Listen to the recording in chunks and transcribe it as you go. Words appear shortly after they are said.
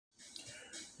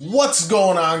What's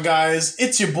going on, guys?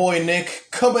 It's your boy Nick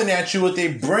coming at you with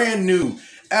a brand new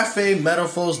FA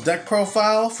Metalfoes deck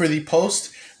profile for the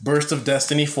post Burst of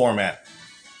Destiny format.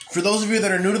 For those of you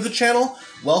that are new to the channel,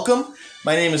 welcome.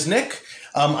 My name is Nick.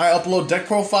 I upload deck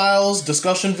profiles,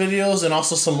 discussion videos, and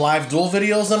also some live duel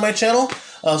videos on my channel.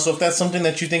 So if that's something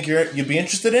that you think you'd be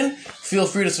interested in, feel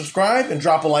free to subscribe and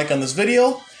drop a like on this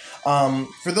video.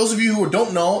 For those of you who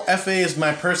don't know, FA is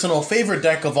my personal favorite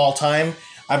deck of all time.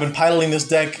 I've been piloting this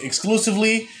deck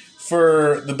exclusively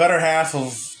for the better half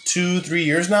of 2-3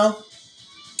 years now.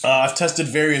 I've tested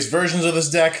various versions of this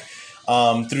deck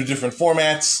through different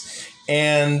formats,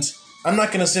 and I'm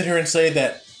not going to sit here and say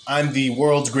that I'm the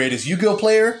world's greatest Yu-Gi-Oh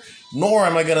player, nor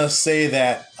am I going to say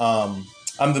that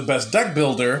I'm the best deck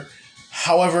builder.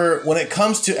 However, when it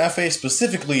comes to FA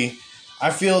specifically, I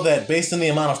feel that based on the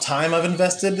amount of time I've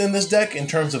invested in this deck in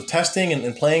terms of testing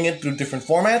and playing it through different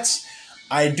formats,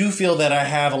 I do feel that I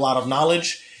have a lot of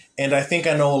knowledge, and I think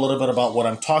I know a little bit about what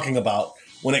I'm talking about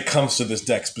when it comes to this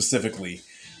deck specifically.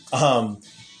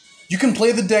 You can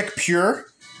play the deck pure.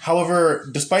 However,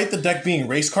 despite the deck being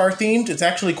race car themed, it's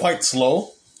actually quite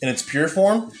slow in its pure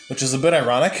form, which is a bit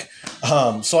ironic.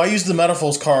 So I use the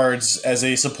Metalfoes cards as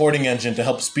a supporting engine to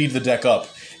help speed the deck up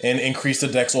and increase the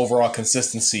deck's overall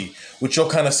consistency, which you'll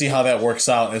kind of see how that works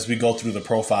out as we go through the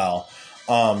profile.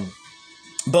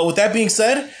 But with that being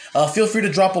said, feel free to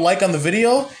drop a like on the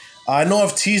video. I know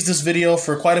I've teased this video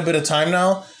for quite a bit of time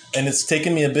now, and it's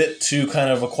taken me a bit to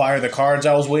kind of acquire the cards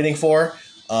I was waiting for.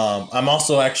 I'm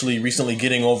also actually recently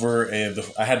getting over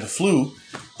I had the flu.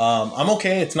 I'm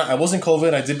okay. I wasn't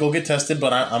COVID. I did go get tested,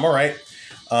 but I'm all right.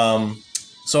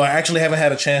 So I actually haven't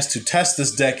had a chance to test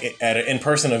this deck at an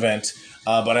in-person event,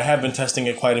 but I have been testing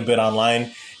it quite a bit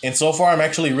online. And so far, I'm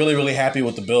actually really happy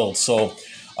with the build. So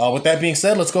with that being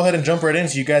said, let's go ahead and jump right in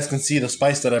so you guys can see the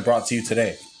spice that I brought to you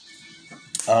today.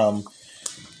 But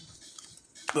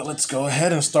let's go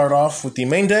ahead and start off with the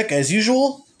main deck. As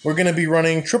usual, we're going to be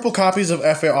running triple copies of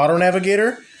FA Auto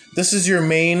Navigator. This is your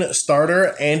main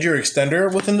starter and your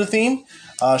extender within the theme.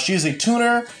 She is a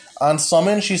tuner. On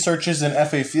summon, she searches an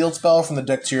FA field spell from the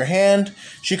deck to your hand.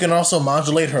 She can also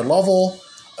modulate her level.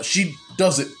 She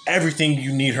does everything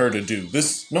you need her to do.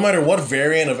 No matter what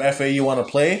variant of FA you want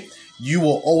to play, you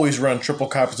will always run triple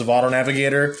copies of Auto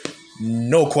Navigator.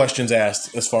 No questions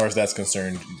asked as far as that's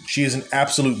concerned. She is an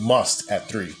absolute must at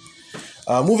 3.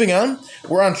 Moving on,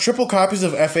 we're on triple copies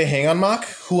of FA Hang on Mach,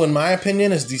 who in my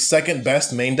opinion is the second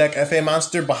best main deck FA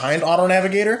monster behind Auto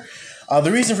Navigator.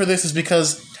 The reason for this is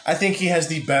because I think he has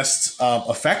the best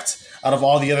effect out of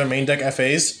all the other main deck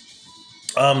FAs.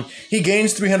 He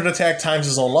gains 300 attack times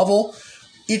his own level.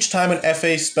 Each time an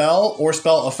FA spell or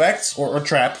spell effects or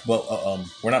trap, but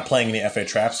we're not playing any FA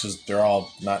traps because they're all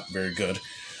not very good.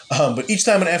 But each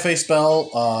time an FA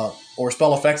spell or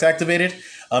spell effects activated,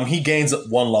 he gains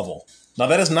 1 level. Now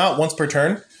that is not once per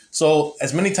turn, so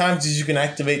as many times as you can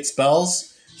activate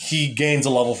spells, he gains a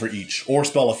level for each, or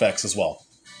spell effects as well.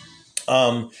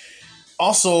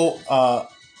 Also,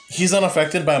 he's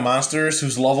unaffected by monsters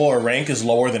whose level or rank is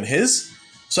lower than his.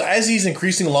 So as he's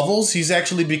increasing levels, he's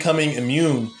actually becoming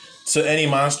immune to any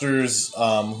monsters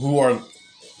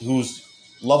whose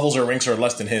levels or ranks are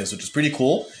less than his, which is pretty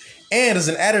cool. And as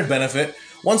an added benefit,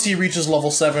 once he reaches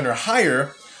level 7 or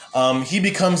higher, he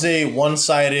becomes a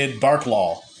one-sided Bark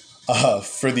Law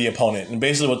for the opponent. And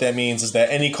basically what that means is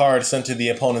that any card sent to the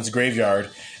opponent's graveyard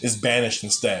is banished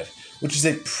instead, which is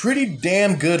a pretty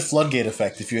damn good floodgate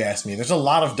effect if you ask me. There's a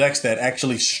lot of decks that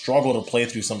actually struggle to play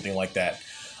through something like that.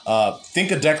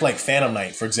 Think a deck like Phantom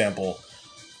Knight, for example.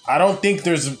 I don't think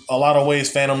there's a lot of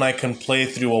ways Phantom Knight can play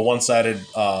through a one-sided,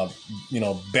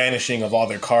 banishing of all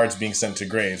their cards being sent to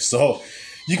grave. So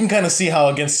you can kind of see how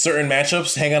against certain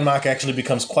matchups, Hang on Mach actually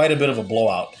becomes quite a bit of a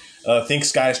blowout. Think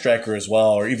Sky Striker as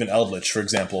well, or even Eldritch, for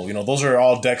example. Those are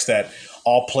all decks that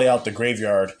all play out the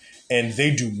graveyard, and they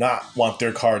do not want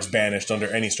their cards banished under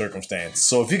any circumstance.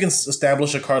 So if you can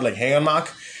establish a card like Hang on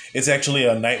Mach, it's actually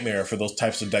a nightmare for those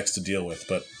types of decks to deal with.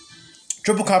 But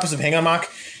triple copies of Hang on Mach,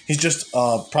 he's just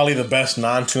probably the best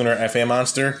non-tuner FA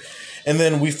monster. And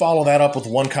then we follow that up with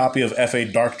 1 copy of FA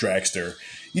Dark Dragster.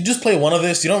 You just play 1 of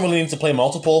this. You don't really need to play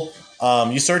multiple.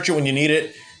 You search it when you need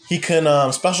it. He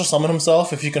can special summon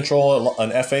himself if you control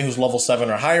an FA who's level 7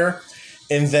 or higher.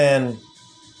 And then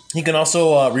he can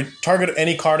also target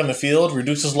any card in the field,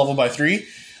 reduce his level by 3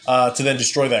 to then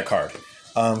destroy that card.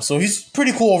 So he's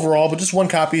pretty cool overall, but just 1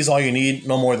 copy is all you need,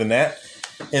 no more than that.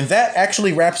 And that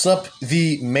actually wraps up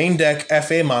the main deck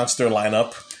FA monster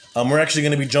lineup. We're actually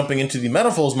going to be jumping into the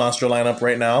Metalfoes monster lineup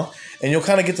right now, and you'll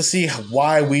kind of get to see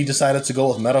why we decided to go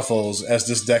with Metalfoes as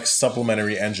this deck's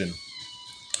supplementary engine.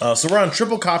 So we're on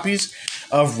triple copies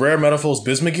of Raremetalfoes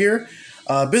Bismugear.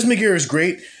 Bismugear is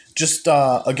great. Just,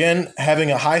 again,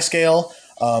 having a high scale.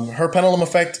 Her pendulum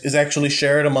effect is actually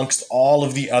shared amongst all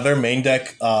of the other main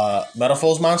deck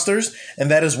Metalfoes monsters, and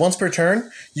that is once per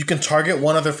turn, you can target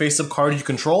one other face-up card you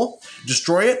control,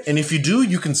 destroy it, and if you do,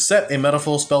 you can set a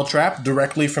Metalfoes spell trap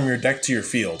directly from your deck to your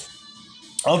field.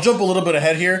 I'll jump a little bit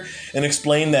ahead here and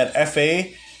explain that FA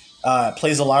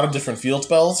plays a lot of different field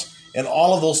spells, and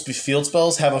all of those field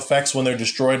spells have effects when they're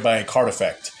destroyed by a card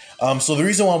effect. So the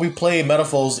reason why we play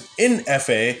Metalfoes in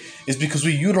FA is because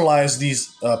we utilize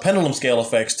these pendulum scale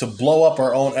effects to blow up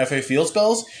our own FA field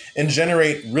spells and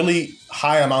generate really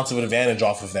high amounts of advantage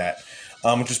off of that,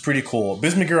 which is pretty cool.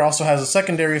 Bismugear also has a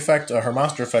secondary effect, her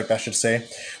monster effect, I should say,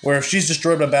 where if she's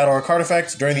destroyed by battle or card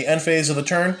effect during the end phase of the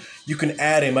turn, you can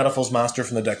add a Metalfoes monster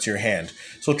from the deck to your hand.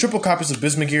 So triple copies of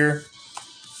Bismugear,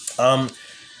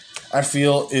 I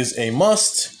feel is a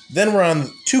must. Then we're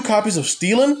on 2 copies of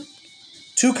Steelen,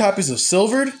 2 copies of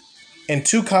Silverd, and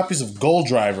 2 copies of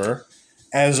Goldriver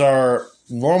as our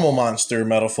normal monster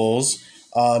Metalfoes.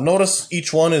 Notice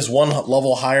each one is 1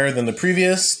 level higher than the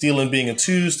previous, Steelen being a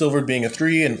 2, Silverd being a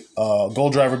 3, and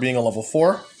Goldriver being a level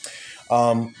 4.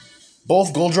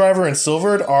 Both Goldriver and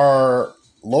Silverd are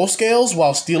low scales,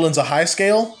 while Steelen's a high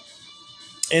scale,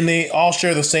 and they all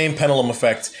share the same pendulum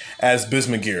effect as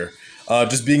Bismugear.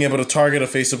 Just being able to target a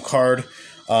face-up card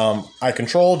I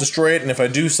control, destroy it, and if I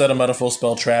do, set a Metalfoes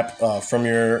spell trap from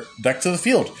your deck to the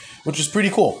field, which is pretty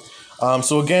cool.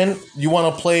 So again, you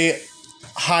want to play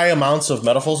high amounts of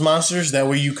Metalfoes monsters, that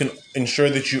way you can ensure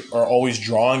that you are always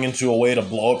drawing into a way to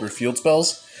blow up your field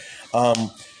spells.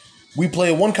 We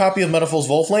play 1 copy of Metalfoes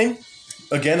Volflame,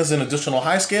 again as an additional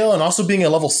high scale, and also being a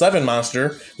level 7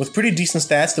 monster with pretty decent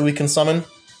stats that we can summon.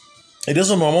 It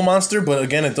is a normal monster, but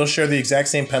again, it does share the exact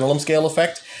same pendulum scale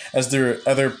effect as their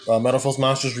other Metalfoes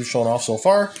monsters we've shown off so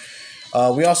far.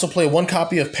 We also play 1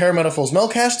 copy of Parametalfoes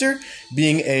Melcaster,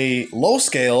 being a low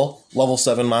scale level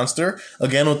 7 monster,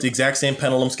 again with the exact same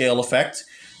pendulum scale effect.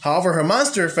 However, her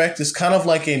monster effect is kind of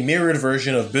like a mirrored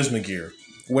version of Bismugear,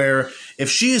 where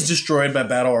if she is destroyed by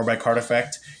battle or by card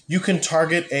effect, you can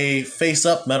target a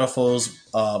face-up Metalfoes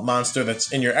monster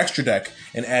that's in your extra deck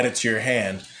and add it to your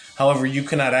hand. However, you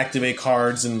cannot activate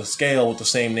cards in the scale with the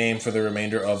same name for the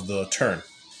remainder of the turn.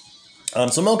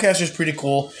 So Melcaster is pretty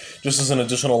cool, just as an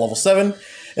additional level 7.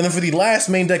 And then for the last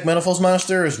main deck Metalfoes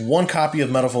monster is 1 copy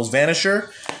of Metalfoes Vanisher.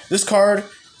 This card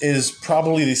is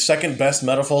probably the second best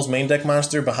Metalfoes main deck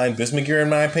monster behind Bismugear in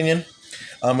my opinion.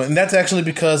 And that's actually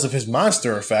because of his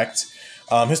monster effect.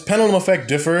 His pendulum effect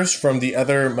differs from the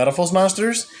other Metalfoes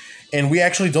monsters, and we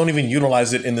actually don't even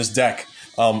utilize it in this deck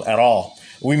at all.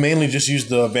 We mainly just use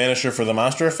the Vanisher for the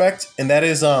monster effect, and that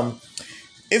is,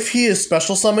 if he is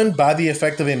special summoned by the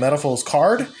effect of a Metalfoes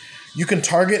card, you can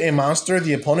target a monster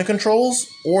the opponent controls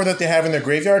or that they have in their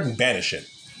graveyard and banish it.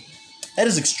 That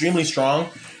is extremely strong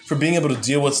for being able to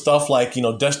deal with stuff like,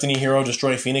 Destiny Hero,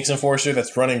 Destroy Phoenix Enforcer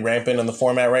that's running rampant in the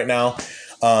format right now.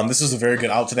 This is a very good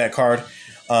out to that card.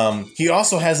 He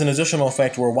also has an additional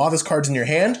effect where while this card's in your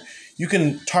hand, you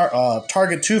can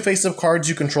target 2 face-up cards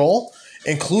you control,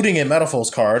 including a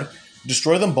Metalfoes card,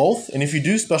 destroy them both, and if you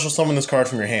do, special summon this card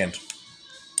from your hand.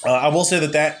 I will say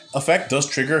that effect does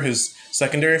trigger his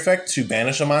secondary effect to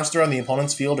banish a monster on the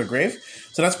opponent's field or grave,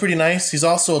 so that's pretty nice. He's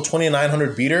also a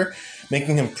 2900 beater,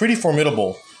 making him pretty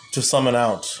formidable to summon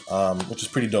out, which is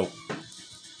pretty dope.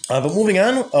 But moving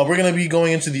on, we're going to be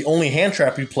going into the only hand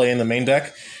trap we play in the main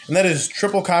deck, and that is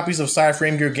triple copies of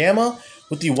PSY-Framegear Gamma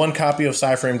with the 1 copy of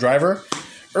PSY-Frame Driver.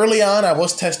 Early on, I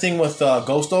was testing with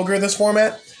Ghost Ogre this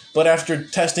format, but after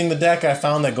testing the deck, I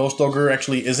found that Ghost Ogre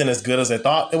actually isn't as good as I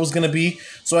thought it was going to be,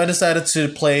 so I decided to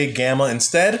play Gamma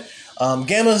instead.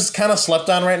 Gamma's kind of slept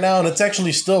on right now, and it's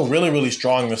actually still really, really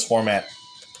strong in this format.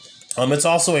 It's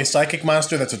also a Psychic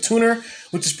monster that's a tuner,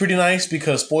 which is pretty nice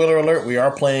because, spoiler alert, we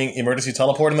are playing Emergency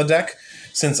Teleport in the deck,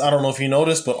 since I don't know if you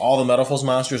noticed, but all the Metalfoes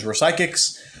monsters were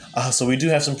Psychics. So we do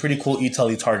have some pretty cool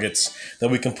E-Tele targets that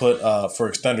we can put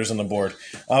for extenders on the board.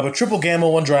 But triple Gamma,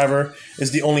 1 driver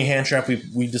is the only hand trap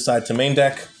we decide to main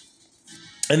deck.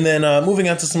 And then moving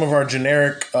on to some of our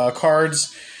generic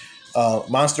cards,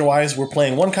 monster-wise, we're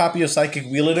playing 1 copy of Psychic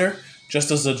Wheeleder,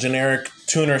 just as a generic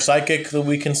tuner Psychic that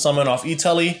we can summon off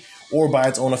E-Tele or by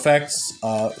its own effects.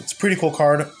 It's a pretty cool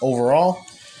card overall.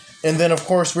 And then, of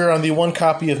course, we're on the 1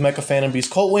 copy of Mecha Phantom Beast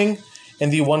Coltwing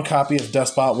and the 1 copy of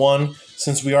Deskbot 1,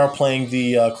 since we are playing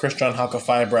the Christian Haka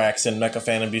Fibrax and Mecha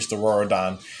Phantom Beast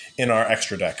Auroradon in our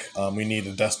extra deck. We need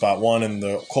the Deskbot 1 and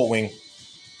the Coltwing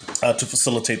to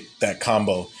facilitate that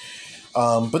combo.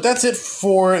 But that's it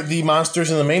for the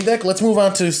monsters in the main deck. Let's move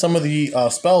on to some of the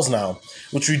spells now,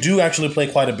 which we do actually play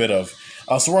quite a bit of.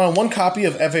 So we're on one copy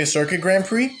of FA Circuit Grand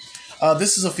Prix.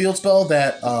 This is a field spell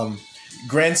that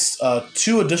grants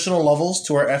 2 additional levels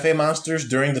to our FA monsters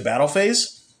during the battle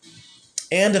phase.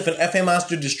 And if an FA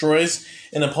monster destroys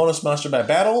an opponent's monster by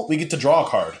battle, we get to draw a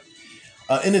card.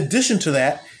 In addition to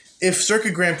that, if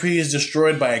Circuit Grand Prix is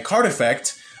destroyed by a card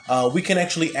effect, we can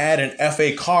actually add an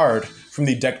FA card from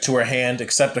the deck to our hand,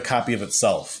 except a copy of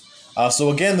itself. So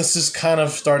again, this is kind of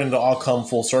starting to all come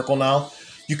full circle now.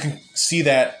 You can see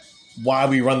that why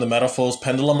we run the Metalfoes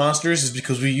Pendulum monsters is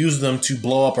because we use them to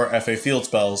blow up our FA field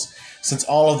spells, since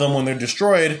all of them, when they're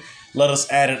destroyed, let us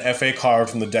add an FA card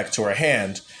from the deck to our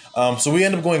hand. So we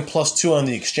end up going +2 on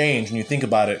the exchange when you think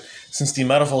about it, since the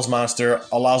Metalfoes monster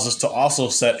allows us to also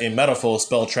set a Metalfoes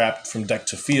spell trap from deck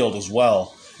to field as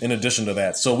well, in addition to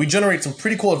that. So we generate some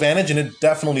pretty cool advantage, and it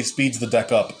definitely speeds the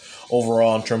deck up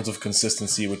overall in terms of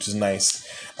consistency, which is nice.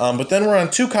 But then we're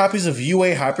on 2 copies of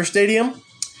UA Hyper Stadium.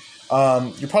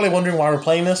 You're probably wondering why we're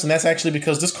playing this, and that's actually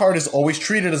because this card is always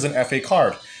treated as an FA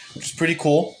card, which is pretty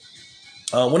cool.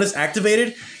 When it's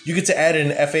activated, you get to add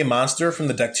an FA monster from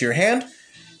the deck to your hand,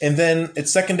 and then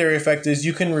its secondary effect is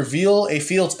you can reveal a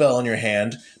field spell in your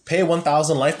hand, pay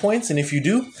 1,000 life points, and if you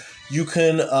do, you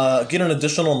can get an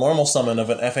additional normal summon of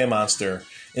an FA monster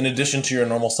in addition to your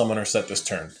normal summoner set this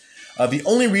turn. The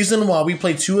only reason why we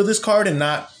play 2 of this card and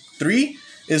not 3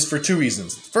 is for 2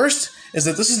 reasons. First is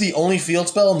that this is the only field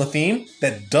spell in the theme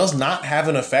that does not have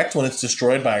an effect when it's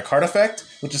destroyed by a card effect,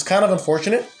 which is kind of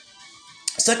unfortunate.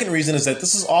 Second reason is that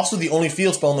this is also the only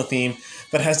field spell in the theme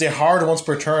that has a hard once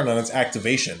per turn on its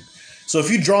activation. So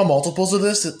if you draw multiples of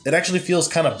this, it actually feels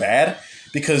kind of bad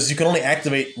because you can only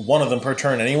activate 1 of them per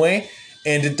turn anyway,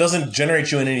 and it doesn't generate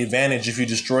you any advantage if you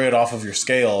destroy it off of your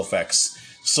scale effects.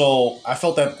 So I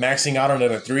felt that maxing out on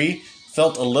it at 3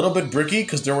 felt a little bit bricky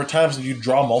because there were times when you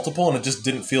draw multiple and it just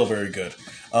didn't feel very good.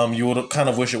 You would kind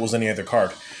of wish it was any other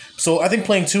card. So I think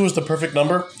playing 2 is the perfect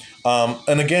number.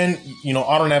 And again, you know,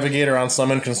 Auto Navigator on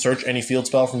summon can search any field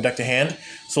spell from deck to hand.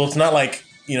 So it's not like,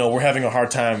 you know, we're having a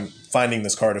hard time finding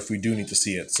this card if we do need to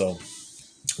see it. So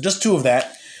just 2 of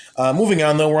that. Moving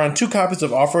on though, we're on 2 copies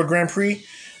of Off-Road Grand Prix.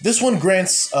 This one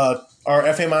grants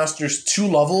our FA monsters 2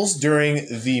 levels during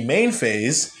the main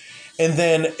phase. And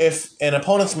then if an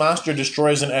opponent's monster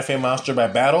destroys an FA monster by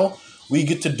battle, we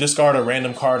get to discard a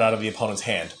random card out of the opponent's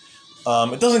hand.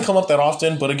 It doesn't come up that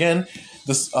often, but again,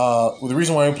 this the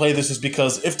reason why we play this is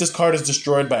because if this card is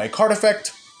destroyed by a card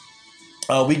effect,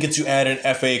 we get to add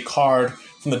an FA card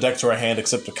from the deck to our hand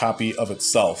except a copy of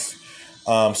itself.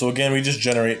 So again, we just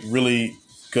generate really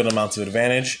good amounts of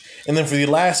advantage. And then for the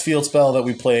last field spell that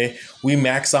we play, we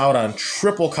max out on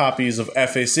triple copies of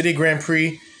FA City Grand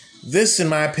Prix. This, in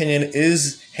my opinion,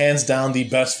 is hands down the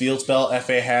best field spell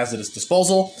FA has at its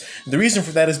disposal. The reason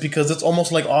for that is because it's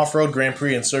almost like Off-Road Grand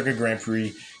Prix and Circuit Grand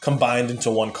Prix combined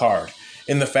into one card.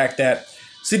 In the fact that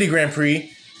City Grand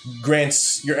Prix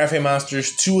grants your FA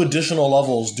monsters 2 additional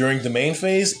levels during the main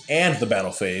phase and the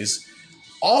battle phase.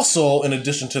 Also, in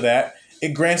addition to that,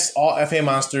 it grants all FA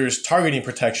monsters targeting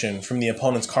protection from the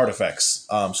opponent's card effects.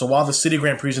 So while the City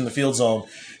Grand Prix is in the field zone,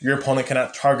 your opponent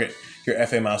cannot target your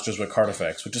FA monsters with card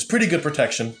effects, which is pretty good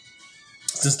protection,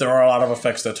 since there are a lot of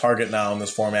effects that target now in this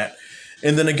format.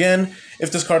 And then again,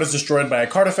 if this card is destroyed by a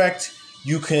card effect,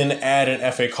 you can add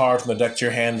an FA card from the deck to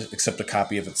your hand, except a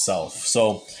copy of itself.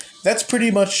 So that's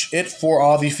pretty much it for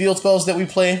all the field spells that we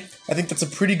play. I think that's a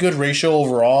pretty good ratio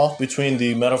overall between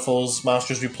the Metalfoes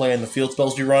monsters we play and the field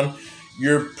spells we run.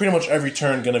 You're pretty much every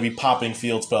turn going to be popping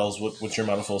field spells with your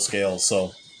Metalfoes scales,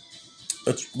 so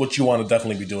that's what you want to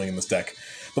definitely be doing in this deck.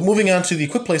 But moving on to the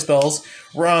quick play spells,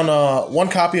 we're on 1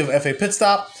 copy of FA Pit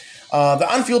Stop. The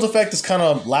on-field effect is kind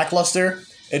of lackluster.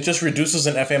 It just reduces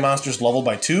an FA monster's level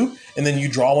by 2, and then you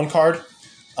draw 1 card.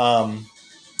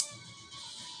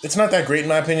 It's not that great in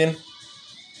my opinion.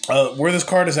 Where this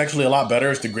card is actually a lot better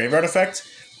is the graveyard effect,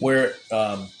 where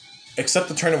except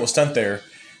the turn it was sent there,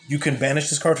 you can banish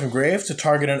this card from grave to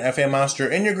target an FA monster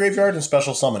in your graveyard and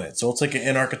special summon it. So it's like an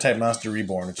in-archetype monster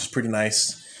reborn, which is pretty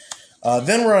nice.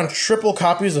 Then we're on triple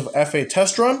copies of FA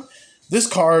Test Run. This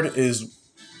card is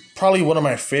probably one of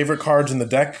my favorite cards in the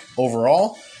deck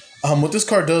overall. What this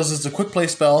card does is a quick play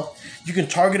spell. You can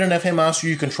target an FA monster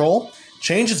you control,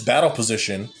 change its battle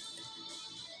position,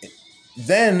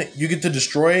 then you get to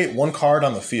destroy 1 card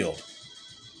on the field.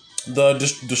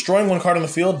 Destroying 1 card on the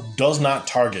field does not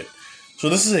target. So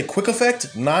this is a quick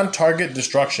effect, non-target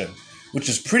destruction, which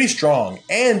is pretty strong.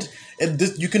 And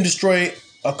you can destroy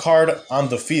a card on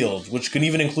the field, which can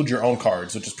even include your own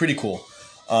cards, which is pretty cool.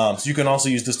 So you can also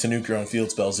use this to nuke your own field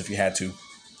spells if you had to.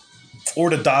 Or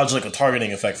to dodge like a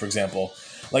targeting effect, for example.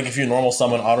 Like if you normal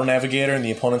summon Auto Navigator and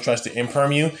the opponent tries to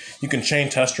imperm you, you can chain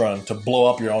test run to blow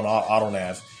up your own Auto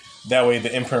Nav. That way the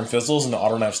imperm fizzles and the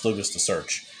Auto Nav still gets to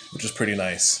search, which is pretty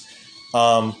nice.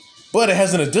 But it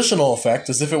has an additional effect,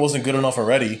 as if it wasn't good enough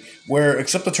already, where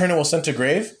except the turn it was sent to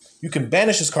grave, you can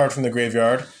banish this card from the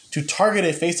graveyard to target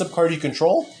a face-up card you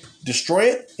control, destroy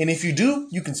it, and if you do,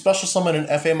 you can special summon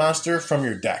an FA monster from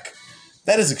your deck.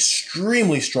 That is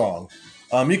extremely strong.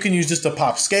 You can use this to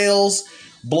pop scales,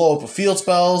 blow up field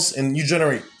spells, and you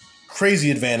generate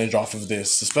crazy advantage off of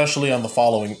this, especially on the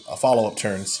follow-up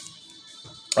turns.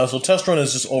 So test run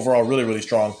is just overall really, really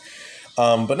strong.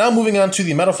 But now moving on to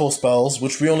the Metalfoes spells,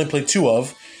 which we only played 2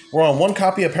 of. We're on 1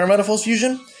 copy of Parametalfoes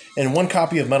Fusion and 1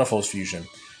 copy of Metalfoes Fusion.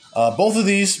 Both of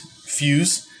these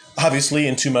fuse, obviously,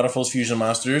 into Metalfoes Fusion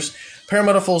monsters.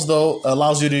 Parametalfoes, though,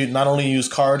 allows you to not only use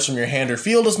cards from your hand or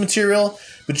field as material,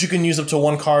 but you can use up to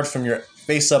 1 card from your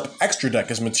face-up extra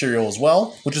deck as material as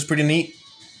well, which is pretty neat.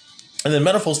 And then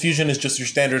Metalfoes Fusion is just your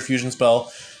standard fusion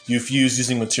spell. You fuse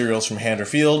using materials from hand or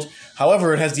field.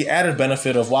 However, it has the added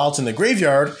benefit of while it's in the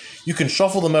graveyard, you can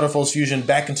shuffle the Metalfoes Fusion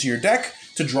back into your deck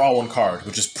to draw 1 card,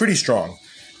 which is pretty strong.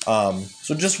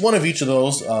 So just 1 of each of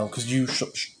those, because you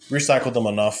recycled them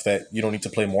enough that you don't need to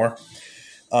play more.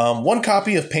 1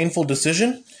 copy of Painful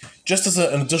Decision, just as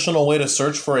an additional way to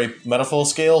search for a Metalfoes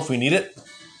scale if we need it.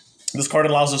 This card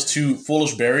allows us to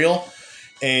Foolish Burial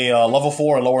a level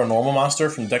 4 or lower normal monster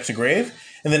from deck to grave,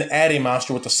 and then add a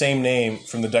monster with the same name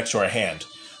from the deck to our hand.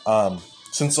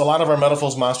 Since a lot of our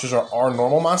Metalfoes monsters are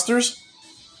normal monsters,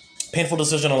 Painful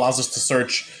Decision allows us to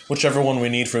search whichever one we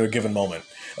need for a given moment,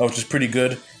 which is pretty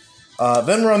good.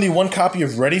 Then we're on the 1 copy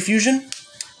of Ready Fusion.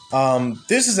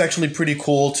 This is actually pretty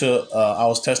cool I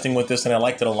was testing with this and I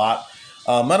liked it a lot.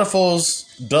 Metalfoes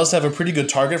does have a pretty good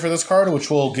target for this card,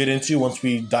 which we'll get into once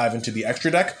we dive into the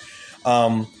extra deck.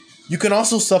 You can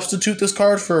also substitute this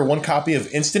card for 1 copy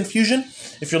of Instant Fusion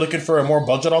if you're looking for a more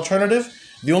budget alternative.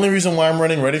 The only reason why I'm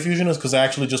running Ready Fusion is because I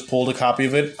actually just pulled a copy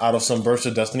of it out of some Burst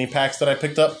of Destiny packs that I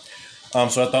picked up.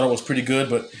 So I thought it was pretty good,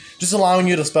 but just allowing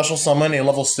you to special summon a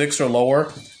level 6 or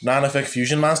lower non-effect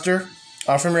fusion monster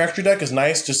from your extra deck is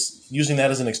nice. Just using that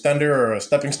as an extender or a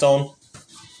stepping stone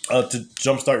to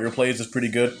jumpstart your plays is pretty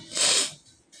good.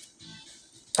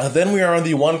 Then we are on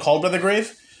the 1 Called by the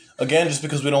Grave. Again, just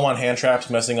because we don't want hand traps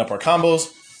messing up our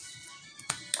combos.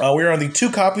 We are on the 2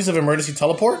 copies of Emergency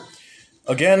Teleport.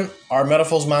 Again, our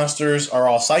Metalfoes monsters are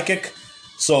all psychic,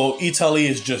 so E-Tele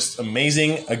is just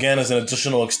amazing. Again, as an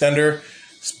additional extender,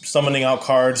 summoning out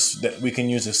cards that we can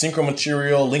use as Synchro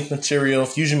Material, Link Material,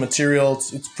 Fusion Material.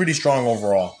 It's pretty strong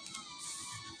overall.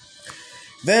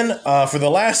 Then, for the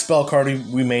last spell card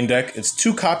we main deck, it's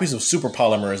 2 copies of Super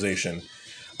Polymerization.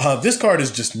 This card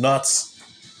is just nuts.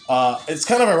 It's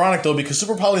kind of ironic, though, because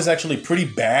Super Poly is actually pretty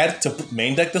bad to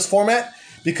main deck this format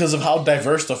because of how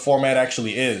diverse the format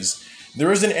actually is.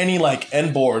 There isn't any, like,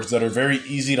 end boards that are very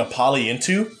easy to poly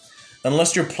into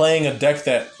unless you're playing a deck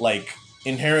that, like,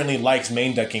 inherently likes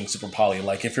main decking Super Poly.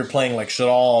 Like, if you're playing, like,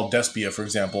 Shadal Despia, for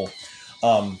example.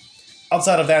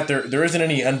 Outside of that, there isn't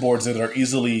any end boards that are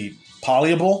easily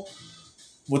polyable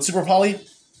with Super Poly.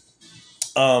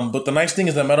 But the nice thing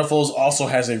is that Metalfoes also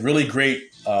has a really great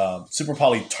Super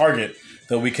Poly target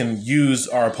that we can use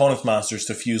our opponent's monsters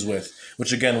to fuse with,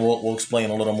 which again we'll explain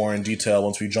a little more in detail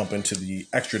once we jump into the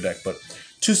extra deck. But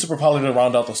 2 Super Poly to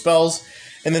round out the spells,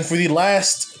 and then for the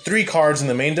last 3 cards in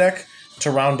the main deck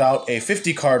to round out a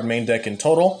 50-card main deck in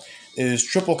total is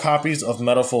triple copies of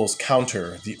Metalfoes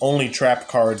Counter, the only trap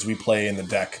cards we play in the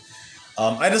deck.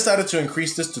 I decided to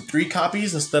increase this to 3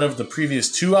 copies instead of the previous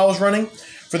 2 I was running,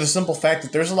 for the simple fact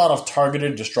that there's a lot of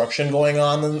targeted destruction going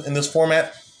on in this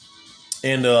format.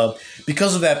 And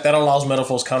because of that, that allows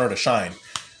Metalfoes Counter to shine.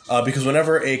 Because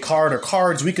whenever a card or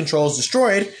cards we control is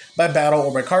destroyed by battle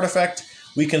or by card effect,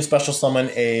 we can special summon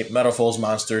a Metalfoes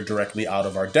monster directly out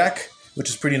of our deck, which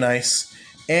is pretty nice.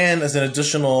 And as an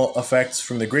additional effect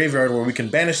from the graveyard, where we can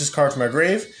banish this card from our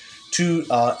grave to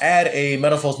add a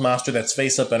Metalfoes monster that's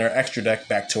face up in our extra deck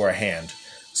back to our hand.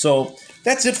 So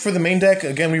that's it for the main deck.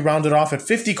 Again, we rounded off at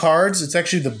 50 cards. It's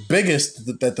actually the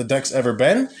biggest that the deck's ever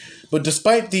been. But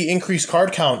despite the increased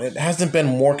card count, it hasn't been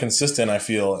more consistent, I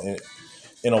feel,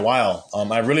 in a while.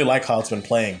 I really like how it's been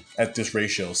playing at this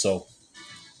ratio. So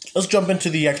let's jump into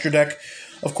the extra deck.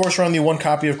 Of course, we're on the 1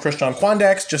 copy of Christian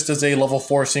Quandax, just as a level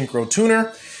 4 Synchro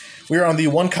Tuner. We are on the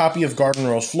 1 copy of Garden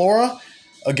Rose Flora,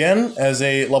 again, as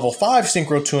a level 5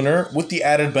 Synchro Tuner, with the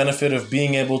added benefit of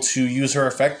being able to use her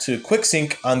effect to quick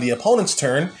sync on the opponent's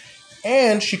turn,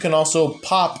 and she can also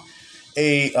pop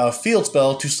a field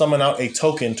spell to summon out a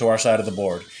token to our side of the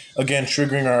board. Again,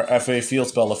 triggering our FA field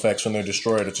spell effects when they're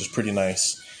destroyed, which is pretty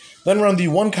nice. Then we're on the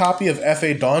 1 copy of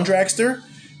FA Dawn Dragster.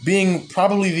 being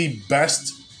probably the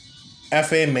best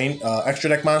FA main extra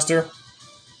deck monster.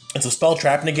 It's a spell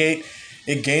trap negate.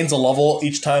 It gains a level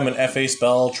each time an FA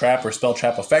spell trap or spell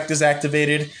trap effect is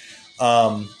activated.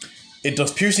 It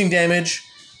does piercing damage.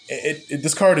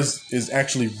 This card is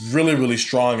actually really, really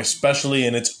strong, especially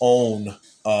in its own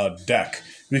deck,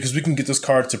 because we can get this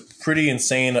card to pretty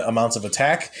insane amounts of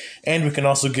attack, and we can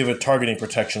also give it targeting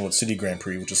protection with City Grand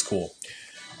Prix, which is cool.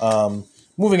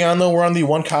 Moving on, though, we're on the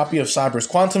 1 copy of Cyber's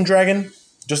Quantum Dragon,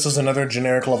 just as another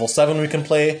generic level 7 we can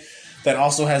play. That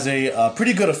also has a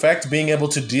pretty good effect, being able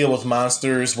to deal with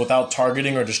monsters without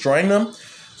targeting or destroying them.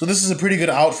 So this is a pretty good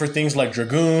out for things like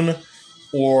Dragoon,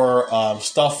 or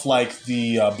stuff like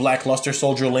the Black Luster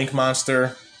Soldier Link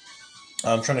monster.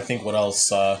 I'm trying to think what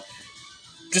else.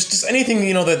 Just anything,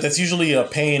 you know, that's usually a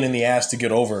pain in the ass to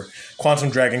get over. Quantum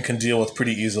Dragon can deal with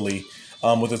pretty easily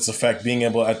with its effect, being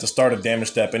able at the start of damage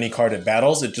step, any card it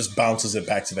battles, it just bounces it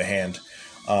back to the hand.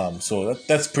 So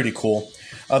that's pretty cool.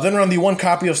 Then we're on the 1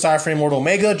 copy of PSY-Frame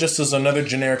Omega, just as another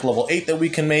generic level 8 that we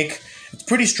can make. It's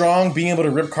pretty strong, being able to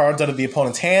rip cards out of the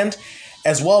opponent's hand,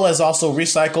 as well as also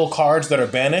recycle cards that are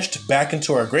banished back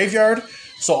into our graveyard.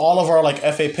 So all of our like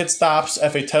FA pit stops,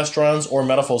 FA test runs, or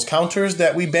Metalfoes counters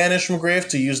that we banish from grave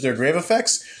to use their grave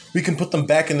effects, we can put them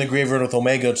back in the graveyard with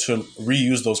Omega to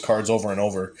reuse those cards over and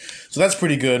over. So that's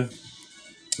pretty good.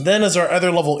 Then as our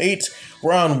other level 8,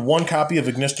 we're on 1 copy of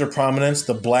Ignister Prominence,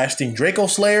 the Blasting Draco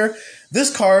Slayer.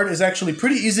 This card is actually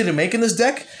pretty easy to make in this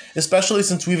deck, especially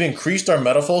since we've increased our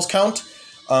Metalfoes count.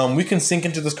 We can sink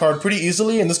into this card pretty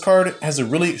easily, and this card has a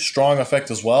really strong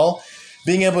effect as well,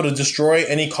 being able to destroy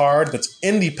any card that's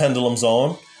in the Pendulum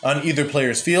Zone on either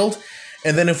player's field.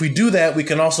 And then if we do that, we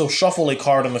can also shuffle a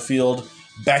card on the field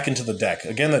back into the deck.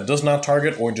 Again, that does not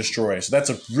target or destroy. So that's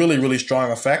a really, really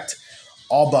strong effect,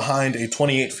 all behind a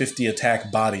 2850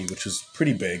 attack body, which is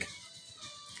pretty big.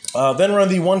 Then we're on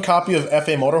the 1 copy of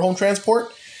FA Motorhome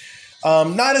Transport.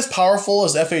 Not as powerful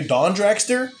as FA Dawn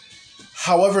Dragster.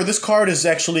 However, this card is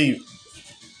actually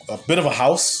a bit of a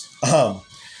house.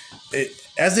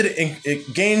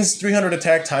 It gains 300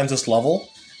 attack times this level,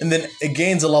 and then it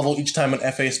gains a level each time an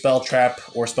FA spell trap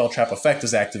or spell trap effect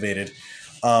is activated.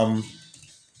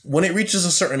 When it reaches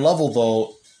a certain level,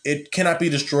 though, it cannot be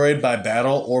destroyed by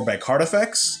battle or by card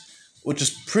effects, which is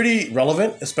pretty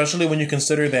relevant, especially when you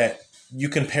consider that you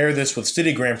can pair this with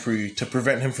City Grand Prix to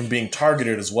prevent him from being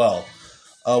targeted as well,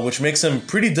 which makes him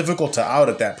pretty difficult to out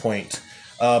at that point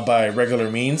by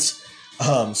regular means.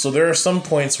 So there are some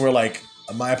points where like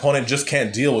my opponent just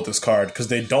can't deal with this card because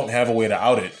they don't have a way to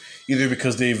out it, either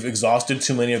because they've exhausted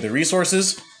too many of their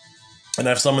resources, and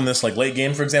I've summoned this like late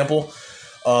game, for example,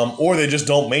 or they just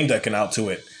don't main deck an out to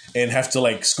it and have to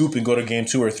like scoop and go to game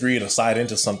 2 or 3 to side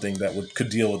into something that could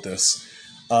deal with this.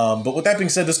 But with that being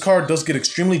said, this card does get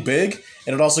extremely big,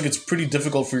 and it also gets pretty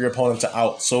difficult for your opponent to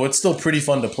out, so it's still pretty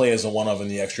fun to play as a 1-of in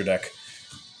the extra deck.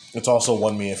 It's also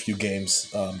won me a few games,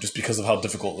 just because of how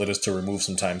difficult it is to remove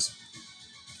sometimes.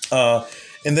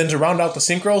 And then to round out the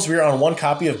synchros, we are on 1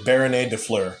 copy of Baronet de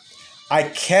Fleur. I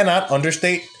cannot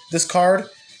understate this card.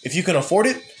 If you can afford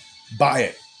it, buy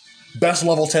it. Best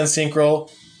level 10 synchro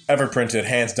ever printed,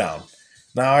 hands down.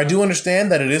 Now, I do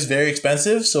understand that it is very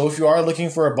expensive, so if you are looking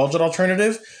for a budget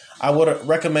alternative, I would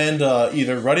recommend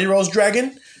either Ruddy Rose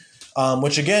Dragon,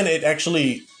 which again, it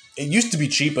used to be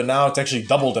cheap, but now it's actually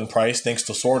doubled in price thanks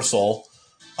to Sword Soul,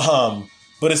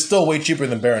 but it's still way cheaper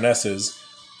than Baroness's.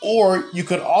 Or you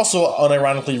could also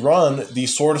unironically run the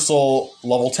Sword Soul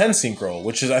level 10 synchro,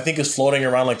 which I think is floating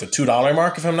around like the $2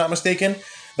 mark, if I'm not mistaken.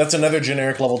 That's another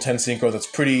generic level 10 synchro that's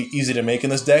pretty easy to make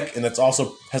in this deck, and that's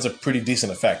also has a pretty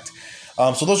decent effect.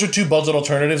 So those are 2 budget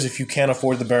alternatives if you can't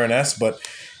afford the Baroness, but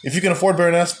if you can afford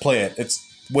Baroness, play it. It's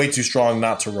way too strong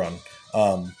not to run.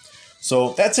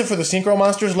 So that's it for the synchro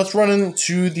monsters. Let's run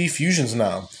into the fusions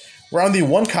now. We're on the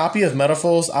 1 copy of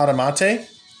Metalfoes Automate.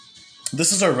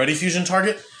 This is our ready fusion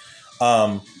target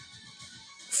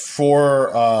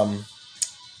for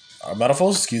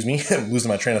Metalfoes, excuse me, I'm losing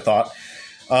my train of thought.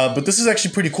 But this is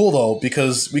actually pretty cool, though,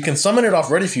 because we can summon it off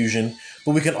Ready Fusion,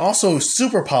 but we can also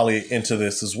super poly into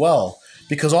this as well,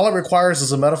 because all it requires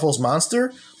is a Metalfoes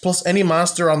monster, plus any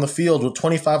monster on the field with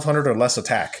 2,500 or less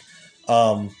attack.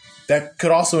 That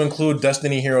could also include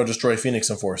Destiny Hero Destroy Phoenix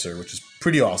Enforcer, which is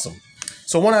pretty awesome.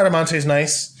 So 1 Adamante is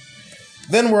nice.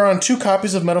 Then we're on 2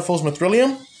 copies of Metalfoes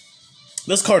Mithrilium.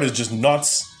 This card is just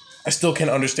nuts. I still can't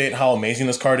understate how amazing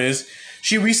this card is.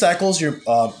 She recycles your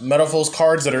Metalfoes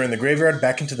cards that are in the graveyard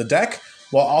back into the deck,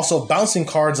 while also bouncing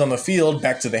cards on the field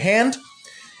back to the hand.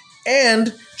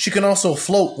 And she can also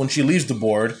float when she leaves the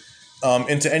board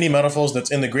into any Metalfoes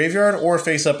that's in the graveyard or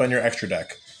face up on your extra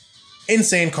deck.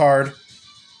 Insane card.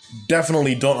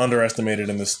 definitely don't underestimate it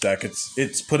in this deck.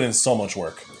 It's put in so much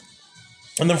work.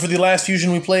 And then for the last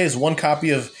fusion we play is one copy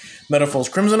of Metalfoes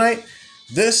Crimsonite.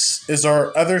 This is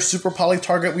our other super poly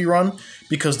target we run,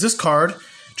 because this card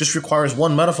just requires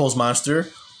one Metalfoes monster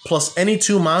plus any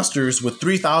 2 monsters with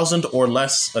 3,000 or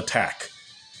less attack.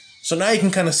 So now you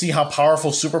can kind of see how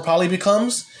powerful super poly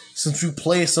becomes. Since we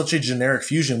play such a generic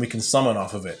fusion, we can summon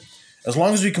off of it. As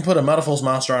long as we can put a Metalfoes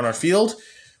monster on our field,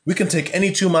 we can take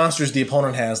any 2 monsters the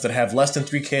opponent has that have less than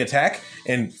 3k attack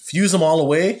and fuse them all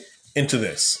away into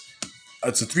this.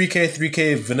 It's a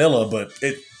 3k vanilla, but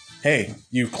hey,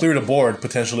 you cleared a board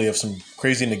potentially of some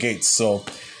crazy negates, so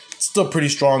it's still pretty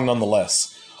strong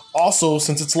nonetheless. Also,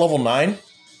 since it's level 9,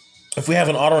 if we have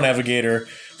an auto navigator,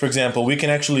 for example, we can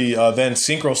actually then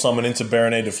synchro summon into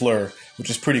Parametalfoes, which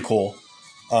is pretty cool.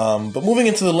 But moving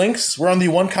into the links, we're on the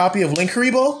 1 copy of Link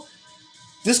Haribo.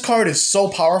 This card is so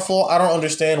powerful, I don't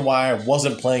understand why I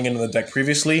wasn't playing it in the deck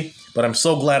previously, but I'm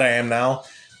so glad I am now.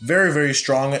 Very, very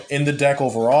strong in the deck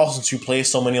overall, since you play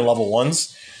so many level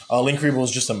 1s. Link Haribo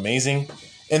is just amazing.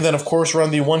 And then, of course, we're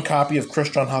on the 1 copy of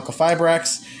Crystron Haka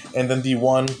Fibrax, and then the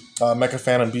 1 Mecha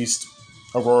Phantom Beast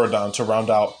Auroradon to round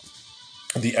out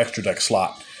the extra deck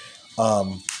slot.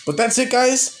 But that's it,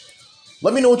 guys.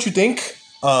 Let me know what you think.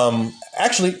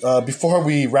 Actually, before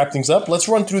we wrap things up, let's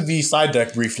run through the side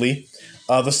deck briefly.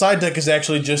 The side deck is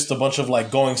actually just a bunch of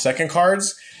like going second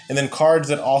cards, and then cards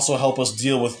that also help us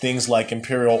deal with things like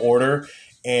Imperial Order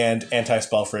and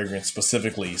Anti-Spell Fragrance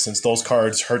specifically, since those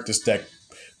cards hurt this deck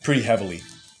pretty heavily.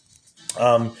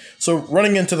 So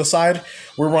running into the side,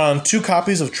 we're on 2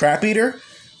 copies of Trap Eater.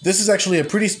 This is actually a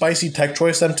pretty spicy tech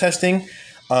choice I'm testing.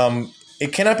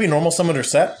 It cannot be normal summoned or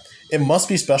set. It must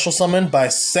be special summoned by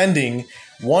sending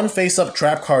 1 face-up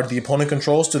trap card the opponent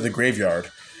controls to the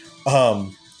graveyard.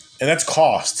 And that's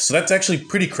cost, so that's actually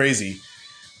pretty crazy.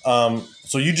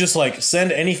 So you just like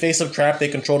send any face-up trap they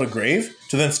control to grave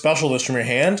to then special this from your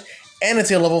hand, and it's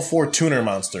a level 4 tuner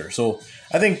monster. So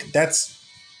I think that's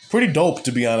pretty dope,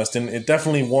 to be honest, and it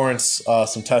definitely warrants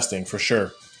some testing for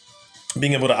sure.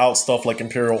 Being able to out stuff like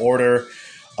Imperial Order,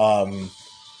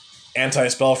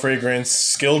 Anti-Spell Fragrance,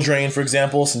 Skill Drain, for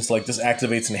example, since like this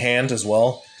activates in hand as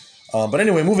well. But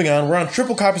anyway, moving on, we're on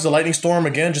triple copies of Lightning Storm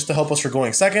again, just to help us for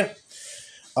going second.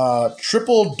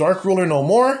 Triple Dark Ruler No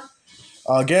More,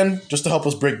 again, just to help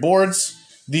us break boards.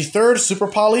 The 3rd Super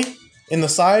Poly in the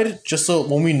side, just so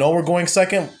when we know we're going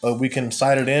second, we can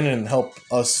side it in and help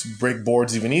us break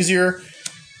boards even easier.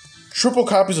 Triple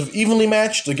copies of Evenly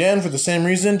Matched, again, for the same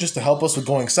reason, just to help us with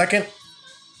going second.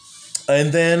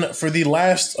 And then for the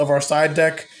last of our side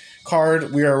deck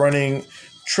card, we are running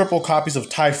triple copies of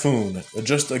Typhoon,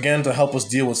 just again to help us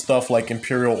deal with stuff like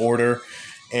Imperial Order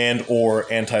and or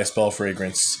Anti-Spell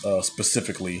Fragrance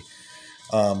specifically.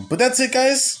 But that's it,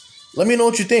 guys. Let me know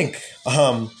what you think.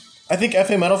 I think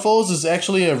FA Metalfoes is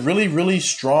actually a really, really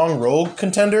strong rogue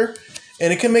contender,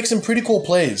 and it can make some pretty cool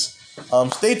plays.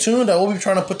 Stay tuned. I will be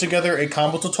trying to put together a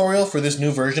combo tutorial for this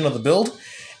new version of the build,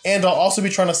 and I'll also be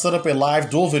trying to set up a live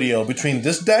duel video between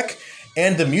this deck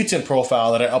and the Mutant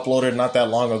profile that I uploaded not that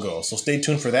long ago. So stay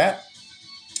tuned for that.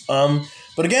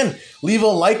 But again, leave a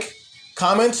like,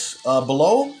 comment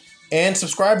below, and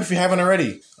subscribe if you haven't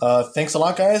already. Thanks a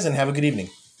lot, guys, and have a good evening.